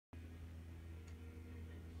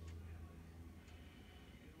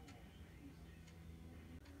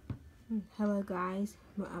Hello guys,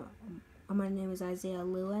 my name is Isaiah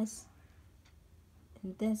Lewis,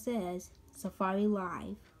 and this is Safari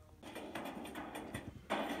Live.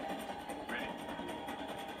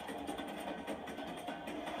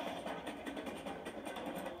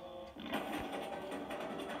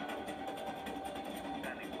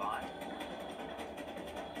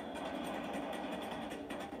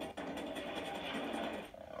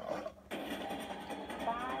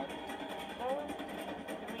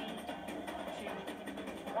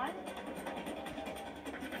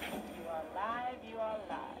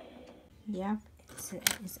 Yep,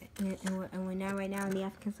 and we're now right now in the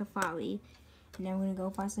African safari, and now we're gonna go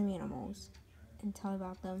find some animals and tell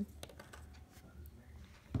about them.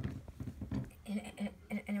 And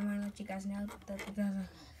I want to let you guys know that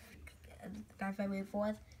February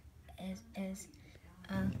 4th is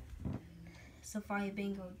Safari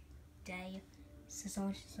Bingo Day. So I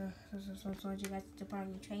want you guys to put on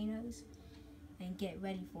your trainers and get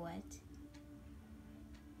ready for it.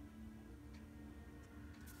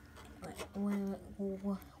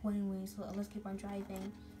 So let's keep on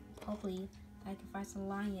driving. Hopefully I can find some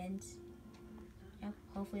lions. Yep,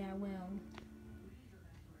 hopefully I will.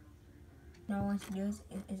 What I want to do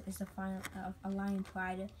is to find a lion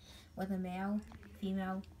pride with a male,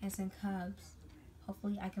 female, and some cubs.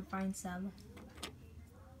 Hopefully I can find some.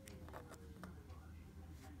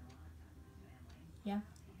 Yeah.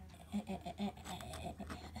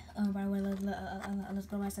 By the way, let's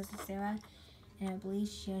go to my sister Sarah, and I believe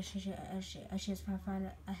she's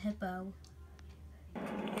found a hippo.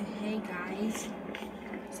 Hey guys,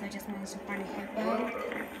 so I just managed to find a hippo,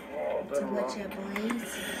 to which I believe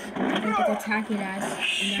it's attacking us,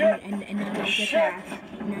 and now I need to get back.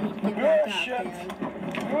 Now I need to get back up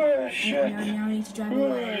there. And now I need to drive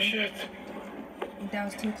away. And that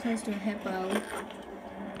was too close to a hippo.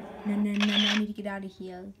 Now I need to get out of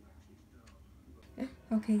here.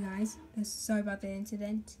 Okay guys, sorry about the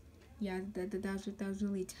incident. Yeah, that was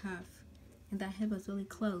really tough. And that hippo's really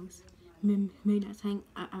close. Maybe next time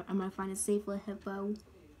I might find a safer hippo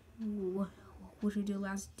which will do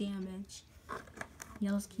less damage.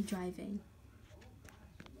 Yeah, let's keep driving.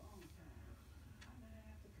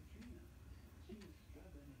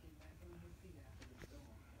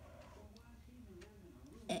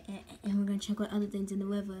 And we're gonna check out other things in the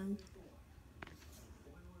river.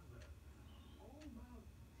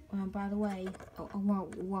 By the way, while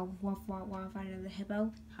I find another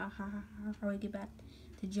hippo, how do I get back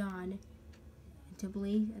to John? To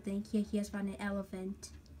believe, I think he has found an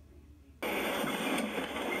elephant.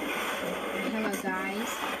 Hello guys,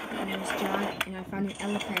 my name is John, and I found an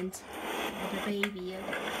elephant with a baby.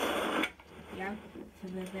 Yeah,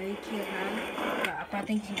 very cute, huh? But I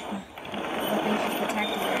think she's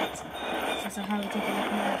protecting it. So how we take a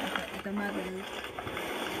look at the mother.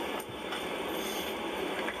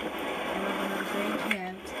 The mother is very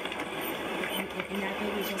cute, and that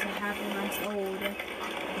baby is just a half a month old.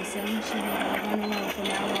 And so she should be run alone from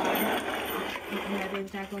now on. And that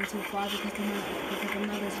baby's not going too far because the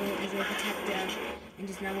mother is very protective and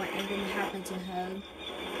does not want anything to happen to her.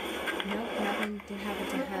 Nope, nothing to happen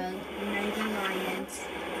to her. We're not even lions.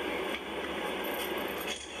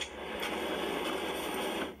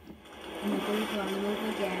 And the baby on the move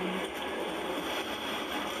again.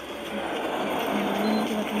 And we need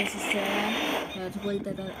to go to Mrs. Sarah to believe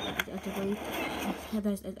that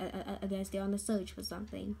they're still on the search for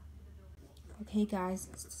something. Okay guys,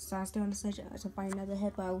 so I'm still on the search to find another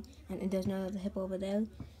hippo, and there's no other hippo over there,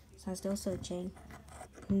 so I'm still searching.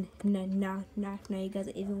 Now you guys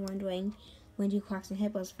are even wondering, when do crocs and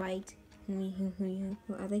hippos fight?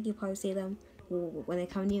 I think you probably see them when they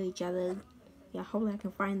come near each other. Yeah, hopefully I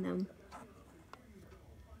can find them.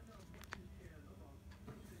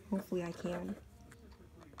 Hopefully I can.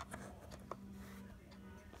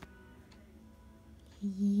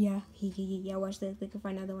 Yeah, watch this, we can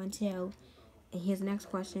find another one too. And here's the next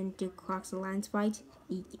question: do crocs and lions fight?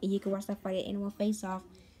 You can watch that fight at Animal Face Off,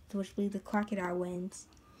 to which believe the crocodile wins.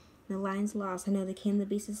 And the lions lost. I know they came the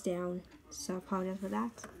beast is down, so I apologize for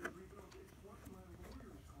that.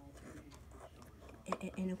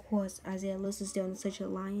 And of course, Isaiah Lewis is still in search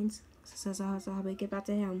of lions, so how we get back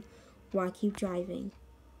to him while I keep driving.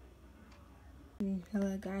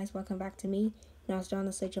 Hello guys, welcome back to me. Now I'm still in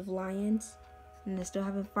the search of lions, and I still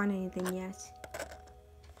haven't found anything yet.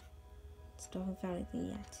 Still haven't found anything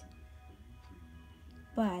yet.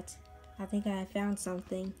 But I think I found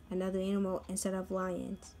something, another animal instead of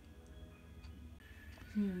lions.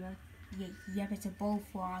 Yep, it's a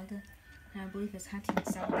bullfrog. And I believe it's hunting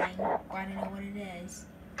something, but I don't know what it is.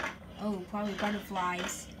 Oh, probably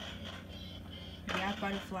butterflies. Yeah,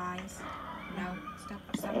 butterflies. No,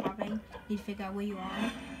 stop hopping. You need to figure out where you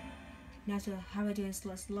are. Now, so how I do in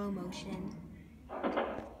slow motion.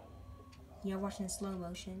 You're watching slow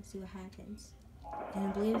motion. See what happens. And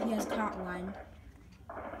I believe he has caught one.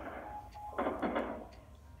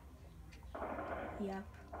 Yep.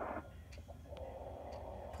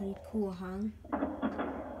 Pretty cool, huh?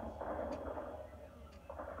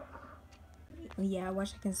 Oh, yeah, I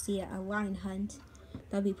wish I can see a lion hunt.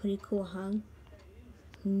 That'd be pretty cool, huh?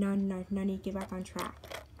 No, need to get back on track.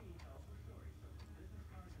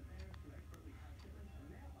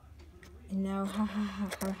 And now, how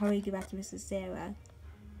do we get back to Mrs. Sarah,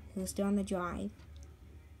 who's still on the drive?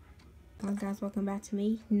 Oh, guys, welcome back to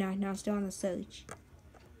me. No, still on the search.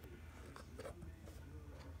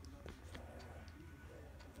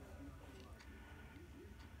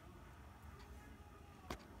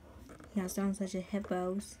 Now, still on search of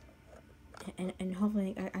hippos. And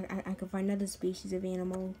hopefully I can find another species of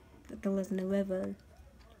animal that lives in the river.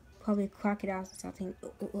 Probably crocodiles or something,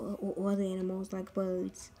 or other animals like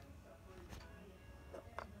birds.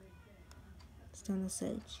 Still on the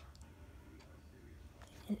search.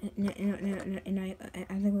 And I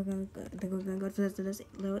think we're gonna go to this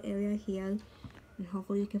little area here, and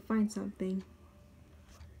hopefully we can find something.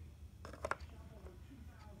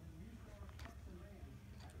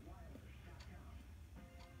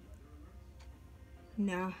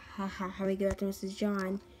 Now, how we get back to Mrs.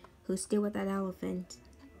 John, who's still with that elephant.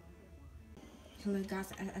 Hello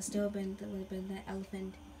guys, I still been with that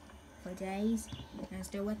elephant for days, and I'm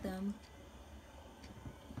still with them.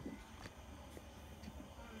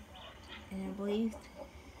 And I believe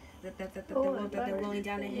that they're rolling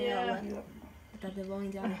down a hill. That they're rolling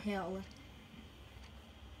down a hill.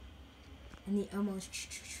 And they almost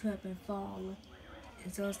trip and fall.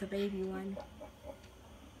 And so is the baby one.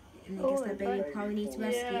 And I guess the baby probably needs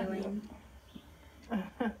rescuing.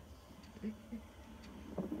 And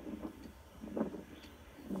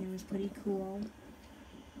it was pretty cool.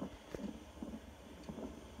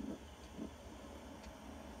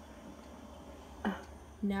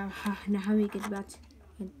 Now how we get back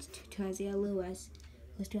to Isaiah Lewis,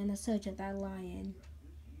 who's doing the search of that lion.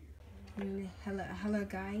 Hello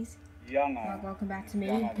guys. Welcome back to me.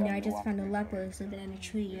 Now I just found a leopard sleeping in a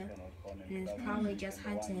tree, and it's probably just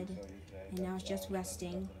hunted, and now it's just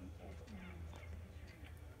resting.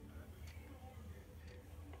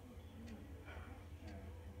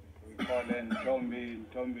 Yeah,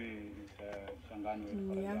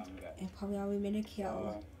 and probably already been a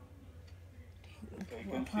kill.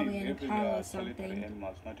 Probably in a pile or something.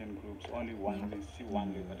 Animals, not in groups, only one, they see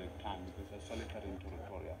one live at a time because they're solitary in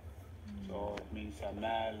territoria. So it means a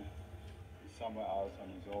male is somewhere else on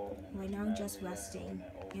his own. Right now I'm just resting.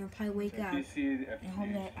 And I'll probably wake up and hope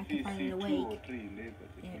that I can find it awake.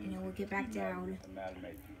 And we'll get back down.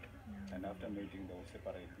 And after mating they will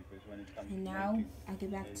separate because when it comes and to now mating, I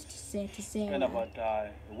get back to Sarah. spend about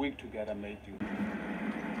a week together mating.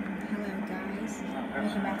 Hello guys,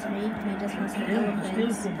 welcome back to me. I just found some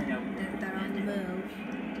elephants that are on the move.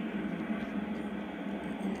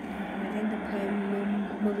 And I think they're probably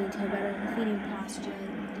moving to a better feeding posture.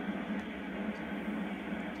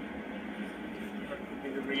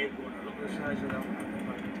 Look at the size of that one.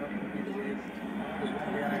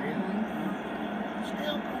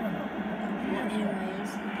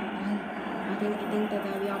 Anyways, I think that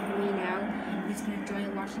that'll be all for me now. He's gonna enjoy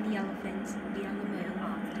watching the elephants be on the move.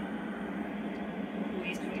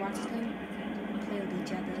 He's gonna watch them play with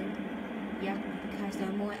each other. Yep, because there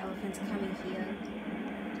are more elephants coming here.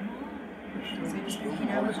 So I'm just gonna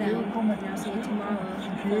hang out with them, and I'll see you tomorrow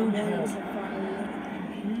for a morning safari.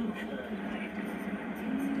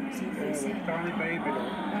 See you very soon. Bye.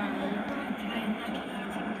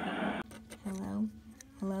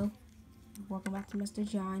 Hello. Welcome back to Mr.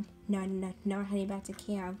 John. Now we're heading back to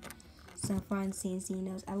camp. So fun seeing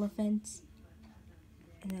those elephants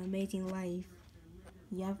and an amazing life.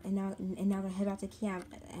 Yep, and now we're gonna head back to camp,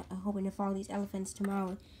 hoping to follow these elephants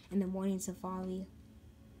tomorrow in the morning safari.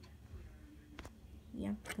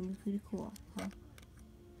 Yep, it's gonna be pretty cool, huh?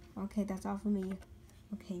 Okay, that's all for me.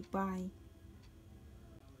 Okay, bye.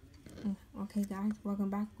 Okay, guys, welcome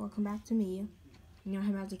back to me. Now I'm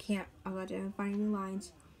heading back to camp. I'm about to find new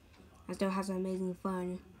lines. I still have some amazing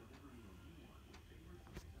fun.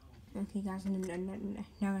 Okay, guys, now I'm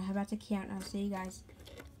gonna head back to camp. I'll see you guys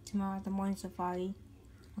tomorrow at the morning safari.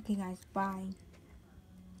 Okay, guys, bye.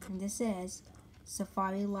 And this is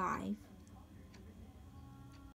Safari Live.